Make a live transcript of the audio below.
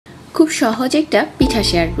খুব সহজ একটা পিঠা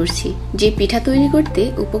শেয়ার করছি, যে পিঠা তৈরি করতে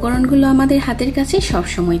উপকরণগুলো আমাদের হাতের কাছে সব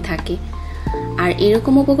সময় থাকে। আর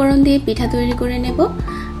এরকম উপকরণ দিয়ে পিঠা তৈরি করে নেব।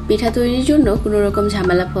 পিঠা তৈরির জন্য কোনো রকম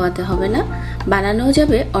ঝামেলা পোহাতে হবে না, বানানোও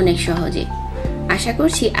যাবে অনেক সহজে। আশা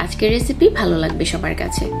করছি আজকের রেসিপি ভালো লাগবে সবার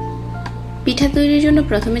কাছে। পিঠা তৈরির জন্য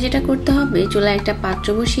প্রথমে যেটা করতে হবে, চুলায় একটা পাত্র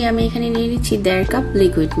বসিয়ে আমি এখানে নিয়ে নিচ্ছি 1.5 কাপ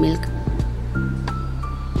লিকুইড মিল্ক।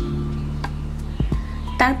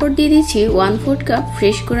 তারপর দিয়ে দিচ্ছি 1/4 কাপ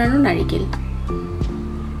ফ্রেশ কোরানো নারকেল।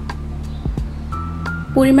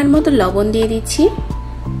 পরিমাণ মতো লবণ দিয়ে দিচ্ছি,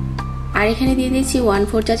 আর এখানে দিয়ে দিচ্ছি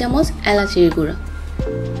 1/4 চা চামচ এলাচের গুঁড়ো।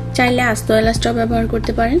 চাইলে আস্ত এলাচটাও ব্যবহার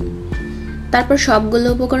করতে পারেন। তারপর সবগুলো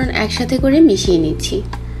উপকরণ একসাথে করে মিশিয়ে নিচ্ছি।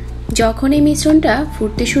 যখন এই মিশ্রণটা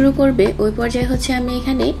ফুটতে শুরু করবে, ওই পর্যায়ে হচ্ছে আমি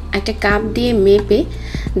এখানে একটা কাপ দিয়ে মেপে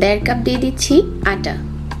 1.5 কাপ দিয়ে দিচ্ছি আটা।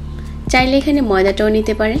 চাইলে এখানে ময়দাটাও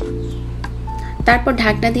নিতে পারেন। তারপর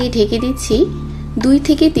ঢাকনা দিয়ে ঢেকে দিচ্ছি 2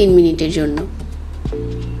 থেকে 3 মিনিটের জন্য।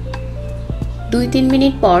 2-3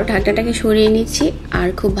 মিনিট পর ঢাকনাটাকে সরিয়ে নিচ্ছি আর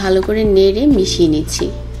খুব ভালো করে নেড়ে মিশিয়ে নিচ্ছি।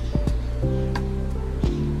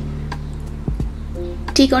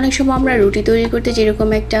 ঠিক অনেক সময় আমরা রুটি তৈরি করতে যেরকম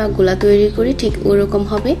একটা গোলা তৈরি করি, ঠিক ওরকম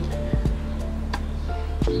হবে।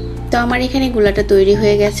 তো আমার এখানে গোলাটা তৈরি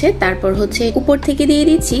হয়ে গেছে। তারপর হচ্ছে উপর থেকে দিয়ে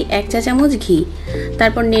দিচ্ছি 1 চা চামচ ঘি।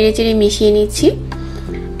 তারপর নেড়ে চেড়ে মিশিয়ে নিচ্ছি।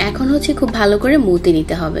 এখন হচ্ছে খুব ভালো করে মথে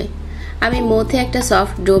নিতে হবে। আমি মথে একটা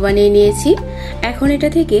সফট ডো বানিয়ে নিয়েছি। এখন এটা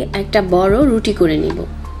থেকে একটা বড় রুটি করে নেব।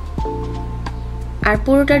 আর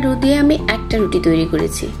পুরোটা ডো দিয়ে আমি একটা রুটি তৈরি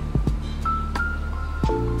করেছি।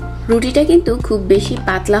 রুটিটা কিন্তু খুব বেশি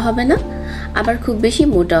পাতলা হবে না, আবার খুব বেশি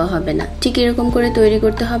মোটাও হবে না, ঠিক এরকম করে তৈরি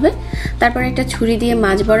করতে হবে। তারপর একটা ছুরি দিয়ে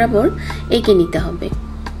মাঝ বরাবর এঁকে নিতে হবে।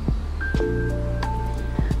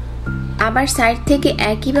 আবার সাইড থেকে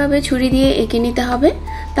একইভাবে ছুরি দিয়ে এঁকে নিতে হবে,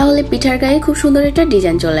 তাহলে পিঠার গায়ে খুব সুন্দর একটা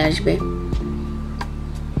ডিজাইন চলে আসবে।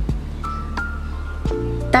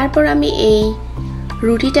 তারপর আমি এই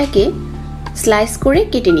রুটিটাকে স্লাইস করে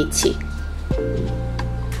কেটে নিচ্ছি।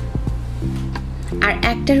 আর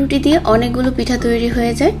একটা রুটি দিয়ে অনেকগুলো পিঠা তৈরি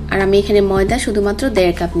হয়ে যায়। আর আমি এখানে ময়দা শুধুমাত্র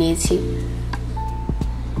 1.5 কাপ নিয়েছি।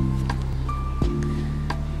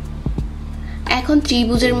 এখন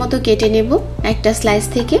ত্রিভুজের মতো কেটে নেব একটা স্লাইস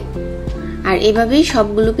থেকে, আর এভাবেই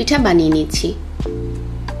সবগুলো পিঠা বানিয়ে নিচ্ছি।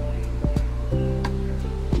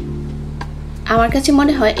 আমার কাছে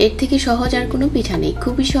মনে হয় এর থেকে সহজ আর কোনো পিঠা নেই।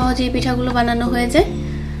 খুবই সহজে এই পিঠাগুলো বানানো হয়ে যায়।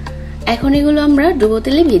 এখন এগুলো আমরা ডুবো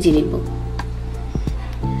তেলে ভেজে নিব।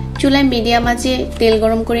 চুলায় মিডিয়াম আঁচে তেল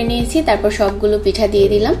গরম করে নিয়েছি। তারপর সবগুলো পিঠা দিয়ে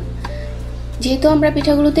দিলাম। যেহেতু আমরা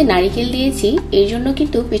পিঠাগুলোতে নারকেল দিয়েছি, এই জন্য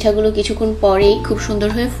কিন্তু পিঠাগুলো কিছুক্ষণ পরেই খুব সুন্দর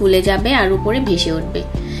হয়ে ফুলে যাবে আর উপরে ভেসে উঠবে।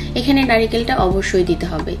 এখানে নারকেলটা অবশ্যই দিতে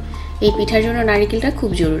হবে। এই পিঠার জন্য নারকেলটা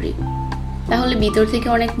খুব জরুরি, তাহলে ভিতর থেকে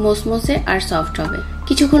অনেক মসমসে আর সফট হবে।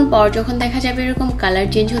 কিছুক্ষণ পর যখন দেখা যাবে এরকম কালার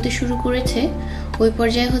চেঞ্জ হতে শুরু করেছে, ওই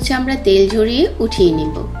পর্যায়ে হচ্ছে আমরা তেল ঝরিয়ে উঠিয়ে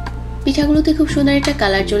নিব। পিঠাগুলোতে খুব সুন্দর একটা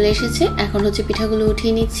কালার চলে এসেছে। এখন হচ্ছে পিঠাগুলো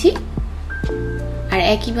উঠিয়ে নিচ্ছি, আর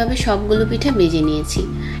একইভাবে সবগুলো পিঠা ভেজে নিয়েছি।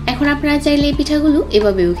 এখন আপনারা চাইলে এই পিঠাগুলো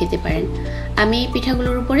এভাবেও খেতে পারেন। আমি এই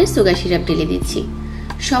পিঠাগুলোর উপরে সুগার সিরাপ ঢেলে দিচ্ছি।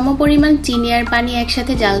 সমপরিমাণ চিনি আর পানি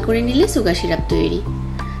একসাথে জাল করে নিলে সুগার সিরাপ তৈরি।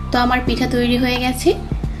 তো আমার পিঠা তৈরি হয়ে গেছে।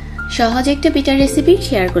 সহজ একটা পিঠার রেসিপি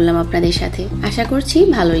শেয়ার করলাম আপনাদের সাথে। আশা করছি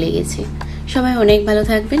ভালো লেগেছে। সবাই অনেক ভালো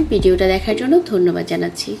থাকবেন। ভিডিওটা দেখার জন্য ধন্যবাদ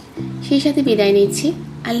জানাচ্ছি। সেই সাথে বিদায় নিচ্ছি।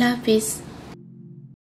 আল্লাহ হাফিজ।